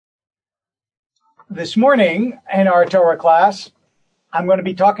This morning in our Torah class, I'm going to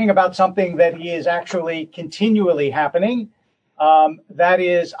be talking about something that is actually continually happening. That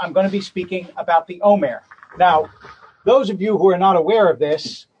is, I'm going to be speaking about the Omer. Now, those of you who are not aware of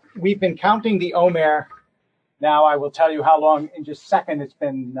this, we've been counting the Omer. Now, I will tell you how long in just a second. It's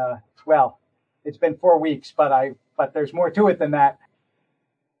been, it's been 4 weeks, but there's more to it than that.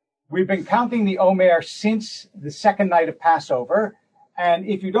 We've been counting the Omer since the second night of Passover. And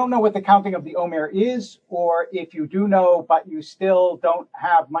if you don't know what the counting of the Omer is, or if you do know, but you still don't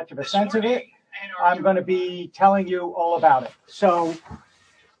have much of a sense of it, I'm going to be telling you all about it. So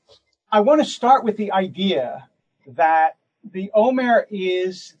I want to start with the idea that the Omer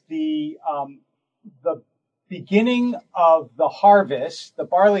is the beginning of the harvest, the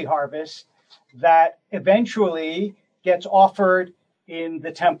barley harvest, that eventually gets offered in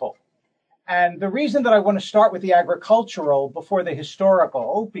the temple. And the reason that I want to start with the agricultural before the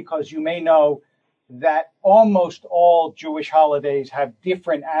historical, because you may know that almost all Jewish holidays have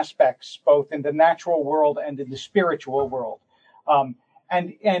different aspects, both in the natural world and in the spiritual world,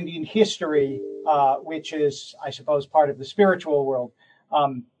 and in history, which is, I suppose, part of the spiritual world,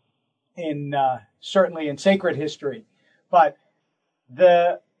 certainly in sacred history. But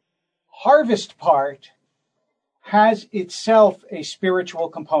the harvest part has itself a spiritual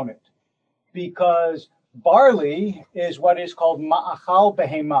component, because barley is what is called ma'achal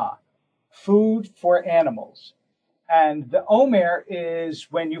behema, food for animals. And the Omer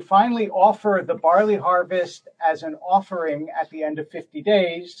is when you finally offer the barley harvest as an offering at the end of 50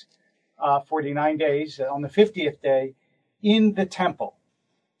 days, 49 days, on the 50th day, in the temple.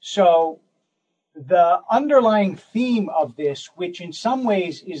 So the underlying theme of this, which in some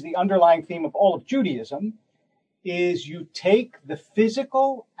ways is the underlying theme of all of Judaism, is you take the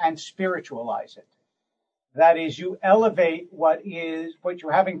physical and spiritualize it. That is, you elevate what you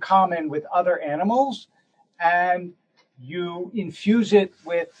have in common with other animals, and you infuse it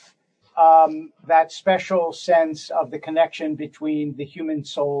with that special sense of the connection between the human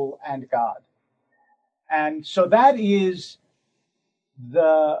soul and God. And so that is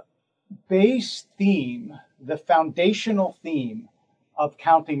the base theme, the foundational theme of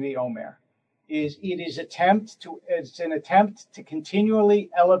counting the Omer. It's an attempt to continually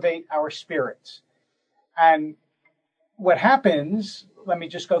elevate our spirits. And what happens, let me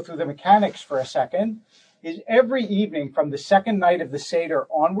just go through the mechanics for a second, is every evening from the second night of the Seder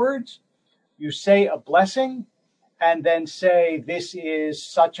onwards, you say a blessing and then say, this is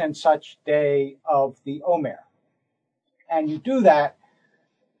such and such day of the Omer. And you do that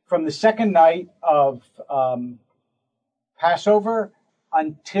from the second night of Passover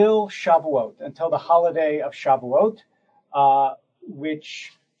until Shavuot, until the holiday of Shavuot,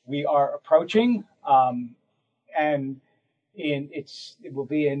 which we are approaching, and it will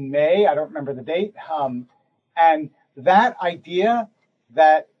be in May. I don't remember the date. And that idea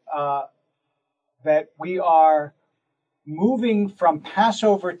that we are moving from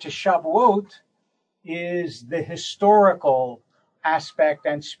Passover to Shavuot is the historical aspect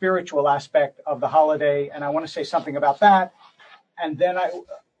and spiritual aspect of the holiday, and I want to say something about that. And then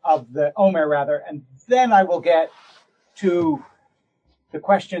of the Omer rather, and then I will get to the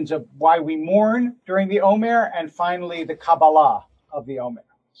questions of why we mourn during the Omer, and finally the Kabbalah of the Omer.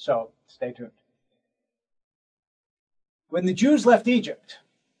 So stay tuned. When the Jews left Egypt,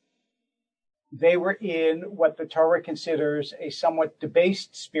 they were in what the Torah considers a somewhat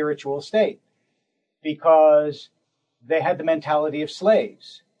debased spiritual state, because they had the mentality of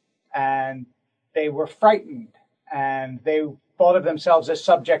slaves, and they were frightened, and they thought of themselves as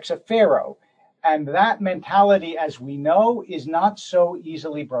subjects of Pharaoh. And that mentality, as we know, is not so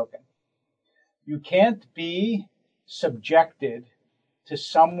easily broken. You can't be subjected to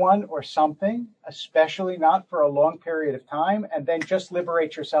someone or something, especially not for a long period of time, and then just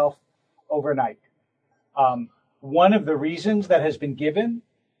liberate yourself overnight. One of the reasons that has been given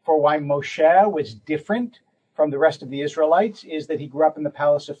for why Moshe was different from the rest of the Israelites is that he grew up in the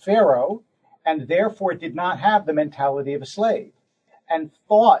palace of Pharaoh, and therefore did not have the mentality of a slave, and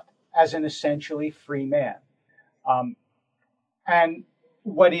thought as an essentially free man. And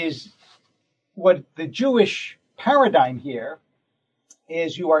what the Jewish paradigm here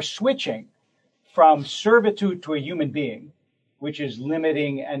is, you are switching from servitude to a human being, which is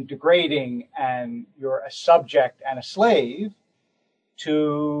limiting and degrading, and you're a subject and a slave,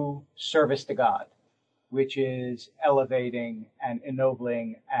 to service to God, which is elevating and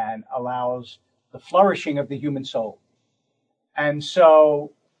ennobling and allows the flourishing of the human soul. And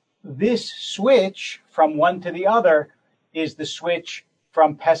so this switch from one to the other is the switch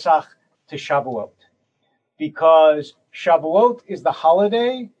from Pesach to Shavuot, because Shavuot is the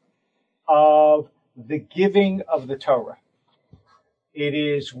holiday of the giving of the Torah. It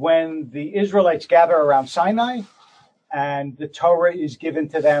is when the Israelites gather around Sinai and the Torah is given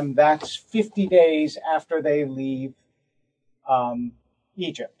to them. That's 50 days after they leave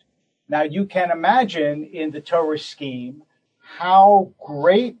Egypt. Now, you can imagine in the Torah scheme how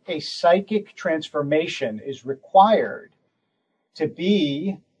great a psychic transformation is required to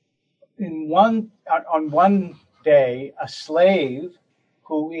be on one day a slave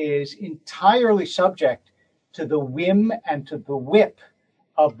who is entirely subject to the whim and to the whip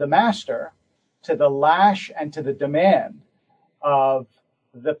of the master, to the lash and to the demand of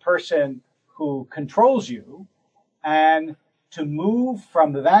the person who controls you, and to move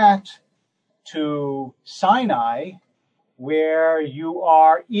from that to Sinai, where you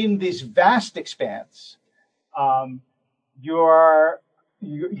are in this vast expanse. You're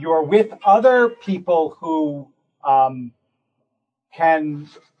with other people who can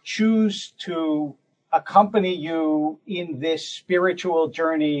choose to accompany you in this spiritual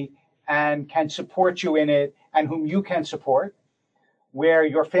journey and can support you in it, and whom you can support, where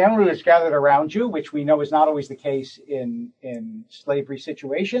your family is gathered around you, which we know is not always the case in slavery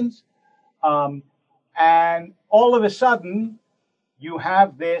situations. And all of a sudden, you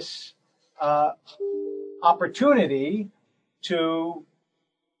have this opportunity to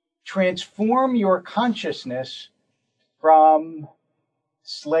transform your consciousness from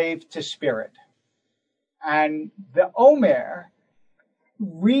slave to spirit. And the Omer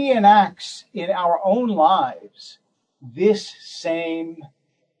reenacts in our own lives this same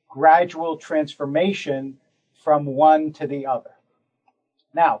gradual transformation from one to the other.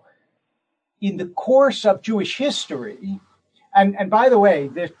 Now, in the course of Jewish history, and by the way,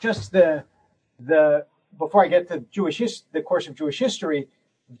 there's just the before I get to the course of Jewish history,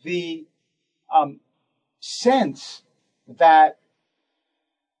 the sense that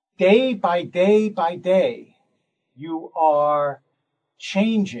day by day by day, you are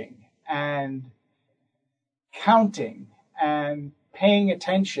changing and counting and paying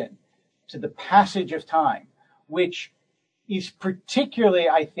attention to the passage of time, which is particularly,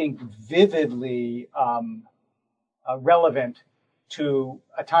 I think, vividly relevant to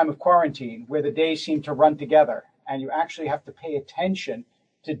a time of quarantine where the days seem to run together and you actually have to pay attention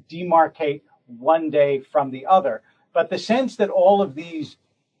to demarcate one day from the other. But the sense that all of these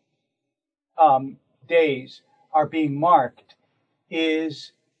days are being marked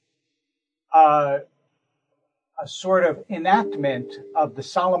is a sort of enactment of the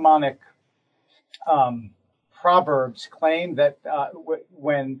Solomonic Proverbs claim that to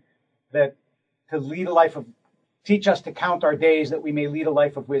lead a life of, teach us to count our days that we may lead a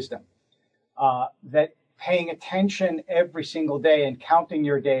life of wisdom. That paying attention every single day and counting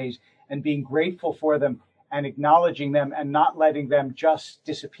your days and being grateful for them and acknowledging them and not letting them just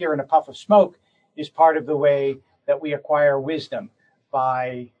disappear in a puff of smoke is part of the way that we acquire wisdom.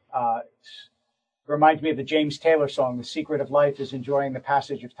 Reminds me of the James Taylor song, "The Secret of Life is enjoying the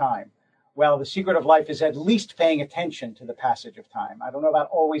passage of time." Well, the secret of life is at least paying attention to the passage of time. I don't know about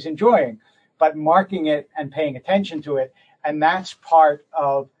always enjoying, but marking it and paying attention to it. And that's part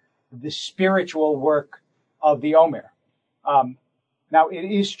of the spiritual work of the Omer. Now, it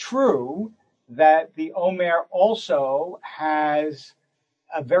is true that the Omer also has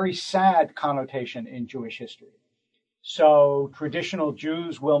a very sad connotation in Jewish history. So traditional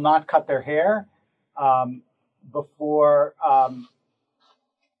Jews will not cut their hair before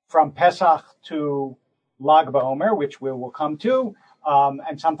from Pesach to Lag BaOmer, which we will come to,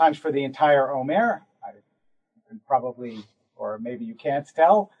 and sometimes for the entire Omer. I can probably, or maybe you can't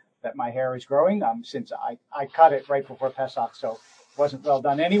tell that my hair is growing since I cut it right before Pesach, so it wasn't well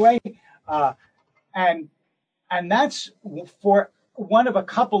done anyway. And that's for one of a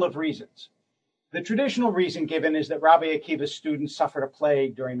couple of reasons. The traditional reason given is that Rabbi Akiva's students suffered a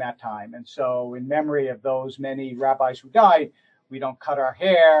plague during that time. And so in memory of those many rabbis who died, we don't cut our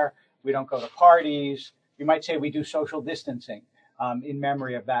hair, we don't go to parties. You might say we do social distancing in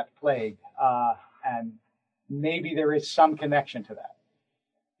memory of that plague. And maybe there is some connection to that.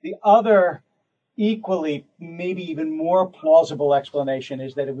 The other equally, maybe even more plausible explanation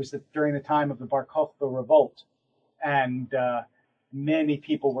is that it was during the time of the Bar Kokhba revolt. And many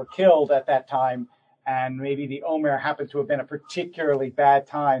people were killed at that time, and maybe the Omer happened to have been a particularly bad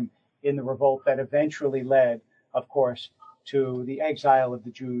time in the revolt that eventually led, of course, to the exile of the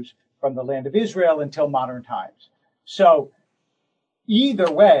Jews from the land of Israel until modern times. So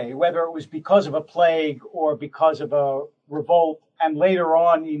either way, whether it was because of a plague or because of a revolt, and later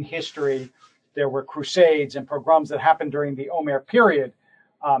on in history, there were crusades and pogroms that happened during the Omer period.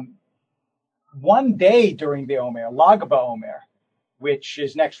 One day during the Omer, Lag BaOmer, which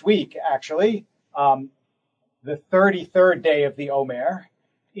is next week, actually, the 33rd day of the Omer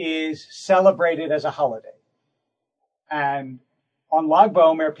is celebrated as a holiday. And on Lag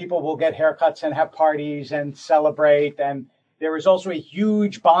BaOmer, people will get haircuts and have parties and celebrate. And there is also a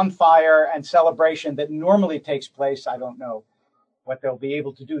huge bonfire and celebration that normally takes place. I don't know what they'll be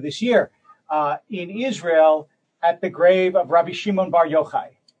able to do this year in Israel at the grave of Rabbi Shimon Bar Yochai.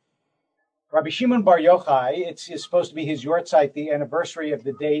 Rabbi Shimon Bar Yochai, it's supposed to be his yortzeit, the anniversary of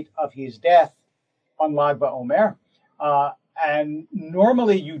the date of his death on Lag BaOmer. And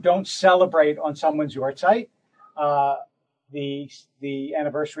normally you don't celebrate on someone's yortzeit, the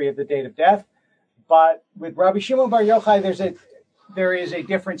anniversary of the date of death. But with Rabbi Shimon Bar Yochai, there is a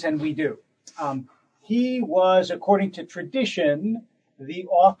difference, and we do. He was, according to tradition, the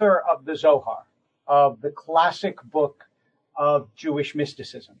author of the Zohar, of the classic book of Jewish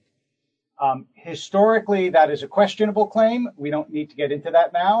mysticism. Historically, that is a questionable claim. We don't need to get into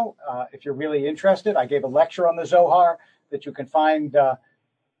that now. If you're really interested, I gave a lecture on the Zohar that you can find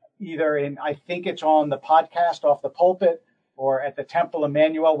either in, I think it's on the podcast Off the Pulpit, or at the Temple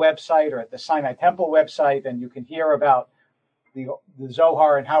Emmanuel website, or at the Sinai Temple website, and you can hear about the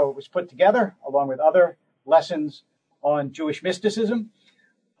Zohar and how it was put together, along with other lessons on Jewish mysticism.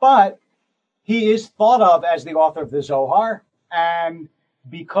 But he is thought of as the author of the Zohar, and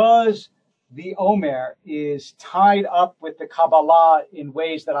because the Omer is tied up with the Kabbalah in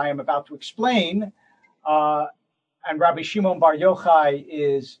ways that I am about to explain, and Rabbi Shimon Bar Yochai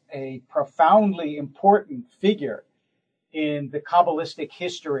is a profoundly important figure in the Kabbalistic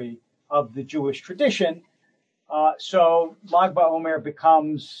history of the Jewish tradition. So Lag BaOmer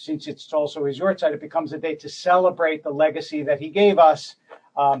becomes, since it's also his yortzeit, it becomes a day to celebrate the legacy that he gave us.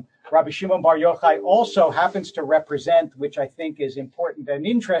 Rabbi Shimon Bar Yochai also happens to represent, which I think is important and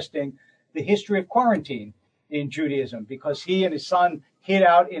interesting, the history of quarantine in Judaism, because he and his son hid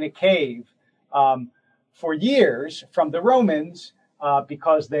out in a cave for years from the Romans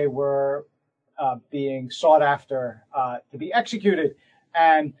because they were being sought after to be executed,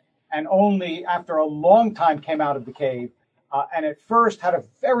 and only after a long time came out of the cave, and at first had a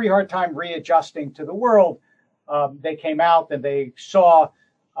very hard time readjusting to the world. They came out and they saw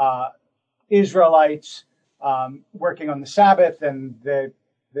Israelites working on the Sabbath, and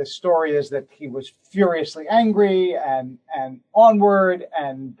the story is that he was furiously angry and onward.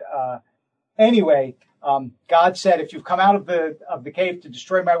 And anyway, God said, if you've come out of the cave to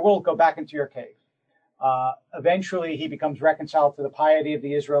destroy my world, go back into your cave. Eventually, he becomes reconciled to the piety of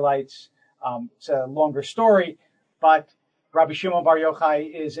the Israelites. It's a longer story, but Rabbi Shimon Bar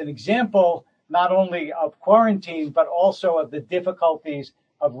Yochai is an example not only of quarantine, but also of the difficulties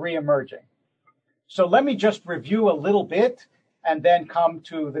of reemerging. So let me just review a little bit and then come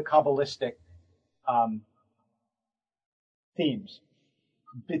to the Kabbalistic themes.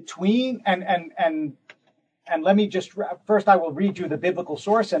 And let me just, first I will read you the biblical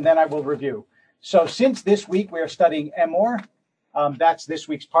source and then I will review. So since this week we are studying Emor, that's this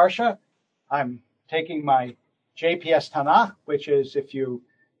week's Parsha. I'm taking my JPS Tanakh, which is, if you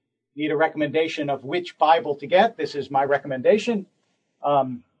need a recommendation of which Bible to get, this is my recommendation.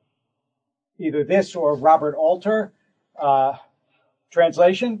 Either this or Robert Alter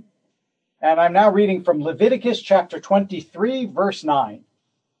translation. And I'm now reading from Leviticus chapter 23, verse 9.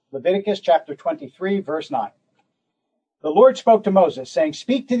 Leviticus chapter 23, verse 9. The Lord spoke to Moses, saying,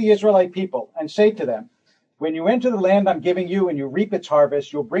 "Speak to the Israelite people and say to them, when you enter the land I'm giving you and you reap its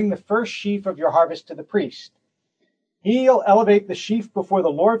harvest, you'll bring the first sheaf of your harvest to the priest. He'll elevate the sheaf before the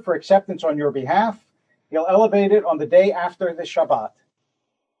Lord for acceptance on your behalf. He'll elevate it on the day after the Shabbat."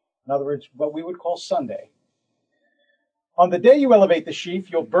 In other words, what we would call Sunday. "On the day you elevate the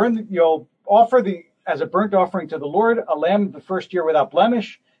sheaf, you'll offer as a burnt offering to the Lord a lamb of the first year without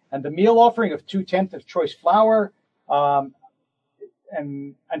blemish, and the meal offering of 2/10 of choice flour.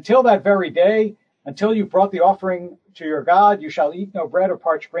 And until that very day, until you brought the offering to your God, you shall eat no bread or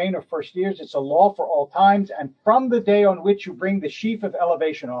parched grain or first years. It's a law for all times. And from the day on which you bring the sheaf of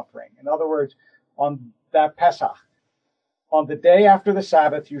elevation offering," in other words, on that Pesach, "on the day after the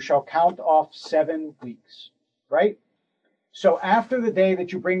Sabbath, you shall count off 7 weeks." Right? So after the day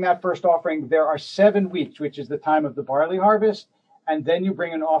that you bring that first offering, there are 7 weeks, which is the time of the barley harvest. And then you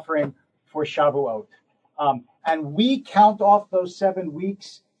bring an offering for Shavuot. And we count off those 7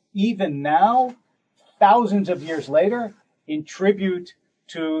 weeks even now, thousands of years later, in tribute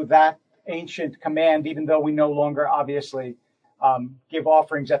to that ancient command, even though we no longer obviously give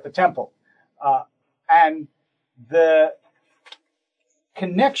offerings at the temple. And the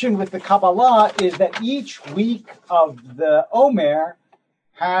connection with the Kabbalah is that each week of the Omer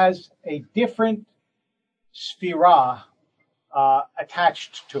has a different sphira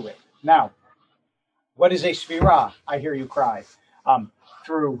attached to it. Now, What is a Sphira? I hear you cry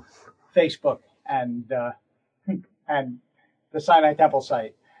through Facebook and the Sinai Temple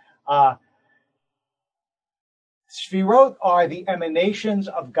site. Sphirot are the emanations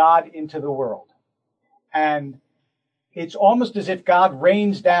of God into the world. And it's almost as if God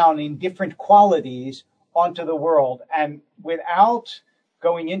rains down in different qualities onto the world. And without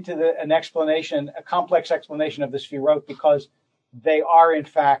going into an explanation, a complex explanation of the Sphirot, because they are in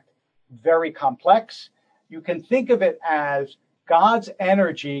fact very complex, you can think of it as God's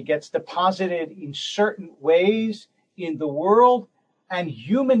energy gets deposited in certain ways in the world, and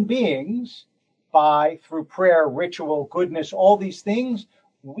human beings, through prayer, ritual, goodness, all these things,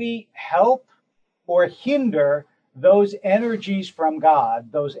 we help or hinder those energies from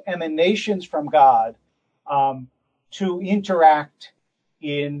God, those emanations from God, to interact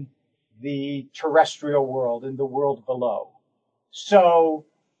in the terrestrial world, in the world below. So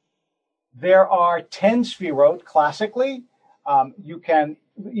there are 10 Sphirot classically. You can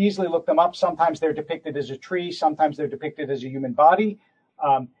easily look them up. Sometimes they're depicted as a tree, sometimes they're depicted as a human body.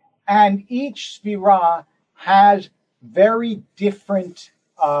 And each Sphira has very different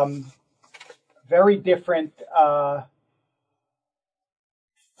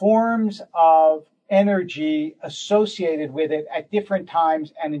forms of energy associated with it at different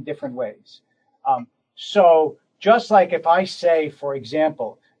times and in different ways. So just like if I say, for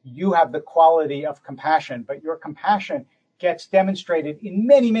example, you have the quality of compassion, but your compassion gets demonstrated in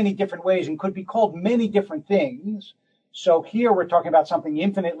many, many different ways and could be called many different things. So here we're talking about something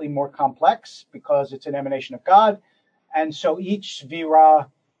infinitely more complex because it's an emanation of God. And so each Sphira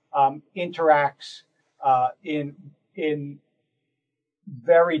interacts in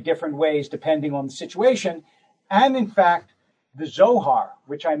very different ways depending on the situation. And in fact, the Zohar,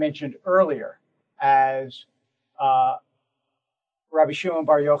 which I mentioned earlier as Rabbi Shimon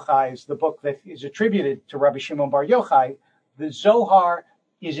Bar Yochai, is the book that is attributed to Rabbi Shimon Bar Yochai. The Zohar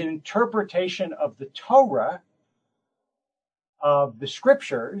is an interpretation of the Torah, of the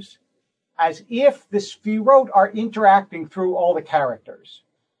scriptures, as if the Sphirot are interacting through all the characters.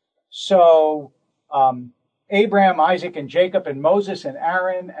 So Abraham, Isaac, and Jacob, and Moses, and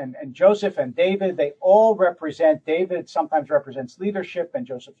Aaron, and Joseph, and David, they all represent, David sometimes represents leadership, and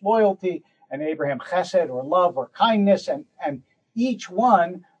Joseph loyalty, and Abraham chesed, or love, or kindness, and each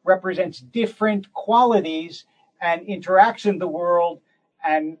one represents different qualities and interacts in the world,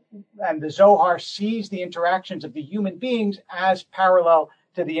 and the Zohar sees the interactions of the human beings as parallel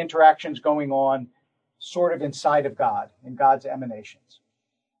to the interactions going on sort of inside of God, in God's emanations.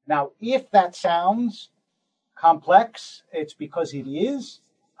 Now, if that sounds complex, it's because it is.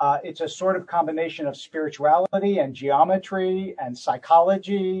 It's a sort of combination of spirituality and geometry and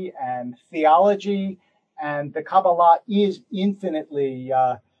psychology and theology, and the Kabbalah is infinitely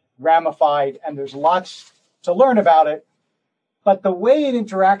ramified, and there's lots to learn about it. But the way it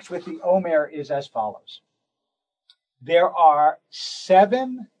interacts with the Omer is as follows. There are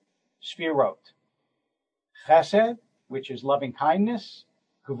 7 Sphirot. Chesed, which is loving kindness.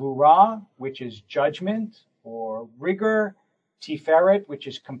 Gvura, which is judgment or rigor. Tiferet, which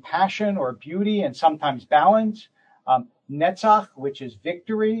is compassion or beauty and sometimes balance. Netzach, which is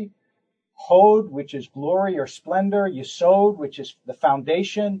victory. Hod, which is glory or splendor. Yesod, which is the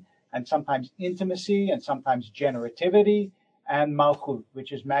foundation and sometimes intimacy and sometimes generativity. And Malchut,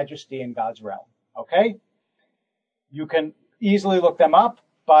 which is majesty in God's realm. Okay? You can easily look them up,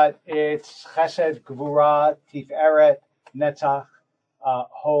 but it's Chesed, Gvura, Tiferet, Netzach,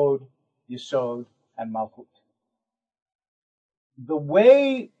 Hod, Yesod, and Malchut. The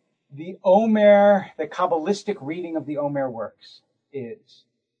way the Omer, the Kabbalistic reading of the Omer works is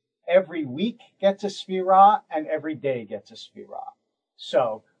every week gets a Sphira and every day gets a Sphira.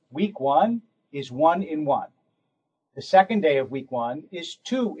 So week 1 is 1 in 1. The second day of week 1 is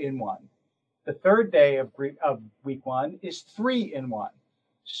 2 in 1. The third day of week 1 is 3 in 1.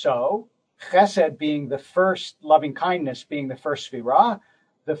 So Chesed being the first, loving kindness being the first Sphira,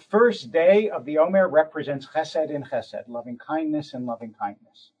 the first day of the Omer represents Chesed in Chesed, loving kindness and loving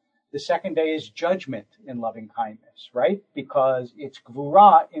kindness. The second day is judgment in loving kindness, right? Because it's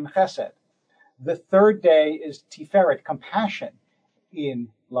Gvura in Chesed. The third day is Tiferet, compassion in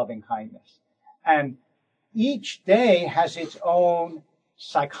loving kindness. And each day has its own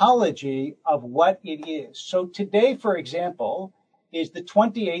psychology of what it is. So today, for example, is the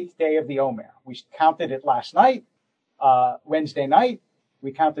 28th day of the Omer. We counted it last night, Wednesday night.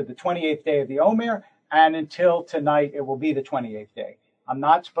 We counted the 28th day of the Omer, and until tonight, it will be the 28th day. I'm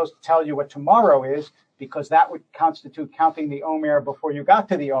not supposed to tell you what tomorrow is, because that would constitute counting the Omer before you got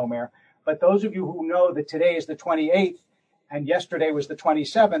to the Omer. But those of you who know that today is the 28th and yesterday was the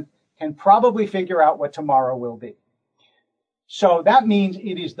 27th can probably figure out what tomorrow will be. So that means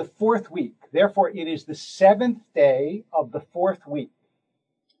it is the fourth week. Therefore, it is the seventh day of the fourth week.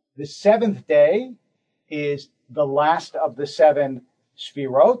 The seventh day is the last of the seven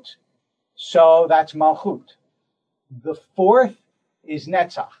Sfirot. So that's Malchut. The fourth is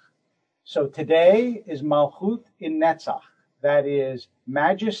Netzach. So today is Malchut in Netzach. That is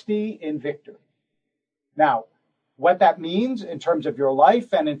majesty in victory. Now, what that means in terms of your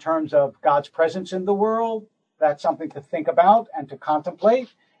life and in terms of God's presence in the world, that's something to think about and to contemplate.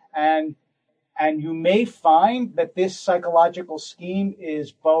 And you may find that this psychological scheme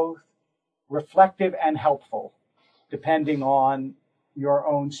is both reflective and helpful, depending on your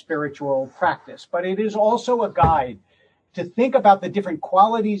own spiritual practice. But it is also a guide to think about the different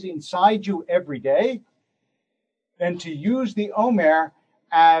qualities inside you every day and to use the Omer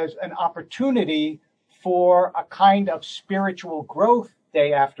as an opportunity for a kind of spiritual growth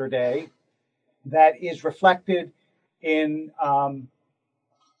day after day that is reflected in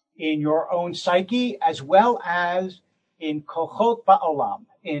your own psyche as well as in kochot ba'olam,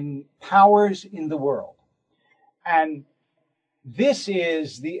 in powers in the world. And this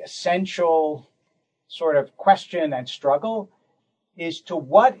is the essential sort of question and struggle, is to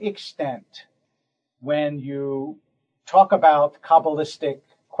what extent, when you talk about Kabbalistic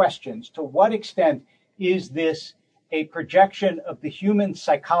questions, to what extent is this a projection of the human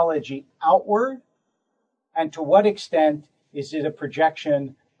psychology outward, and to what extent is it a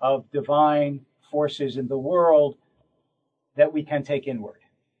projection of divine forces in the world that we can take inward?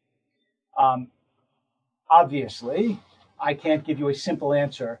 Obviously, I can't give you a simple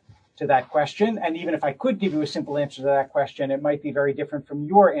answer to that question, and even if I could give you a simple answer to that question, it might be very different from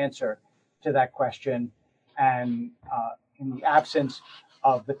your answer to that question, and in the absence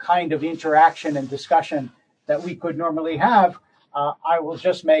of the kind of interaction and discussion that we could normally have, I will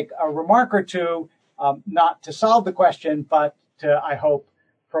just make a remark or two, not to solve the question, but to, I hope,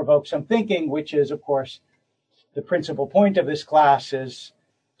 provoke some thinking, which is, of course, the principal point of this class is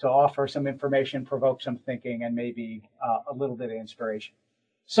to offer some information, provoke some thinking, and maybe a little bit of inspiration.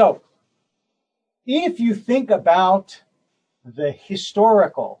 So, if you think about the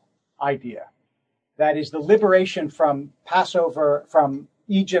historical idea, that is the liberation from Passover, from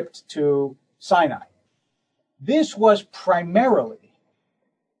Egypt to Sinai, this was primarily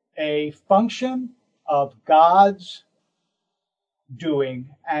a function of God's doing,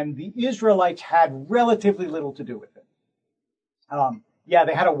 and the Israelites had relatively little to do with it. Yeah,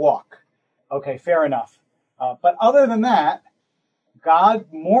 they had a walk. Okay, fair enough. But other than that, God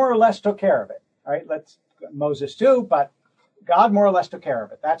more or less took care of it. All right, Moses too, but God more or less took care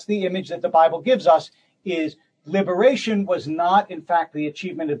of it. That's the image that the Bible gives us, is liberation was not, in fact, the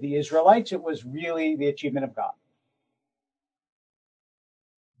achievement of the Israelites. It was really the achievement of God.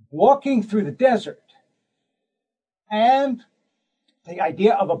 Walking through the desert and the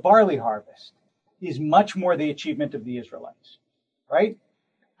idea of a barley harvest is much more the achievement of the Israelites, right?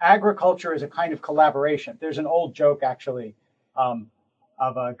 Agriculture is a kind of collaboration. There's an old joke, actually,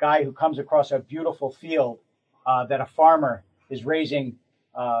 of a guy who comes across a beautiful field that a farmer is raising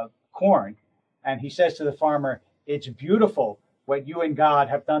corn. And he says to the farmer, "It's beautiful what you and God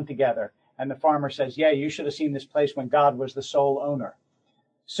have done together." And the farmer says, "Yeah, you should have seen this place when God was the sole owner."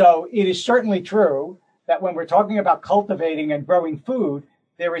 So it is certainly true that when we're talking about cultivating and growing food,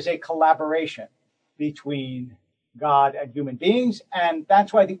 there is a collaboration between God and human beings. And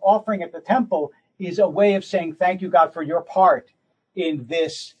that's why the offering at the temple is a way of saying, thank you, God, for your part in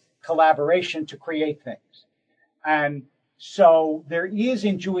this collaboration to create things. And so there is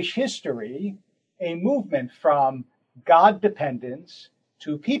in Jewish history a movement from God dependence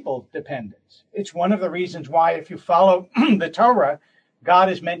to people dependence. It's one of the reasons why, if you follow the Torah, God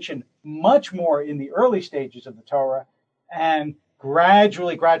is mentioned much more in the early stages of the Torah, and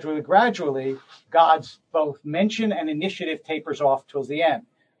gradually, God's both mention and initiative tapers off towards the end.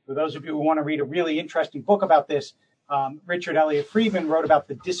 For those of you who want to read a really interesting book about this, Richard Elliott Friedman wrote about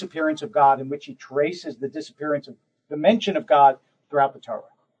the disappearance of God, in which he traces the disappearance of the mention of God throughout the Torah.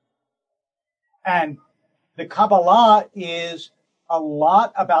 And the Kabbalah is a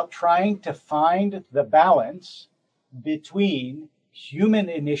lot about trying to find the balance between human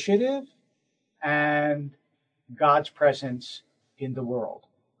initiative and God's presence in the world,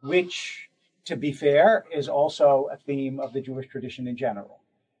 which, to be fair, is also a theme of the Jewish tradition in general.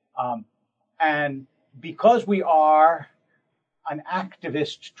 And because we are an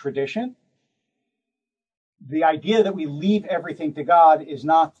activist tradition, the idea that we leave everything to God is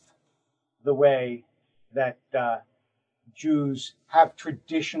not the way that Jews have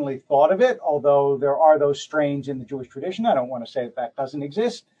traditionally thought of it, although there are those strains in the Jewish tradition. I don't want to say that that doesn't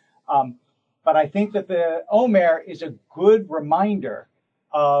exist. But I think that the Omer is a good reminder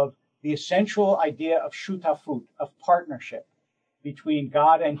of the essential idea of shutafut, of partnership between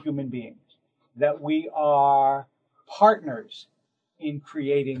God and human beings, that we are partners in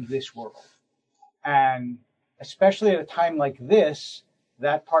creating this world. And especially at a time like this,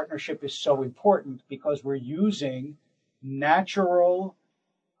 that partnership is so important because we're using natural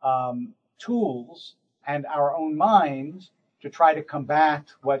tools and our own minds to try to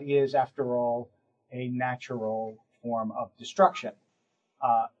combat what is, after all, a natural form of destruction.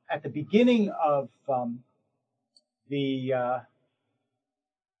 At the beginning of the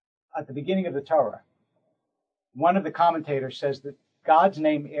Torah, one of the commentators says that God's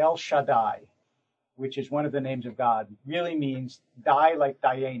name El Shaddai, which is one of the names of God, really means die like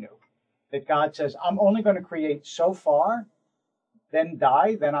Dayenu. That God says, I'm only going to create so far, then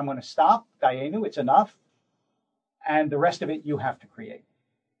die, then I'm going to stop. Dayenu, it's enough. And the rest of it you have to create.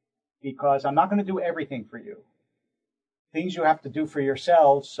 Because I'm not going to do everything for you. Things you have to do for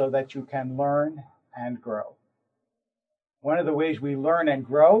yourselves so that you can learn and grow. One of the ways we learn and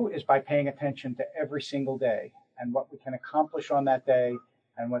grow is by paying attention to every single day and what we can accomplish on that day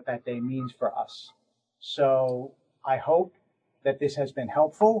and what that day means for us. So I hope that this has been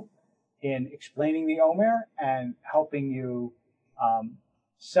helpful in explaining the Omer and helping you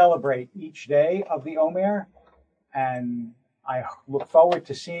celebrate each day of the Omer. And I look forward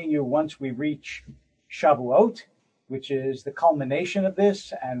to seeing you once we reach Shavuot, which is the culmination of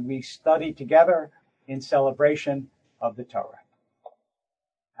this, and we study together in celebration of the Torah.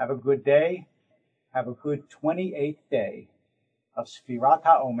 Have a good day. Have a good 28th day of Sfirat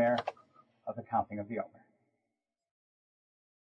HaOmer, of the counting of the Omer.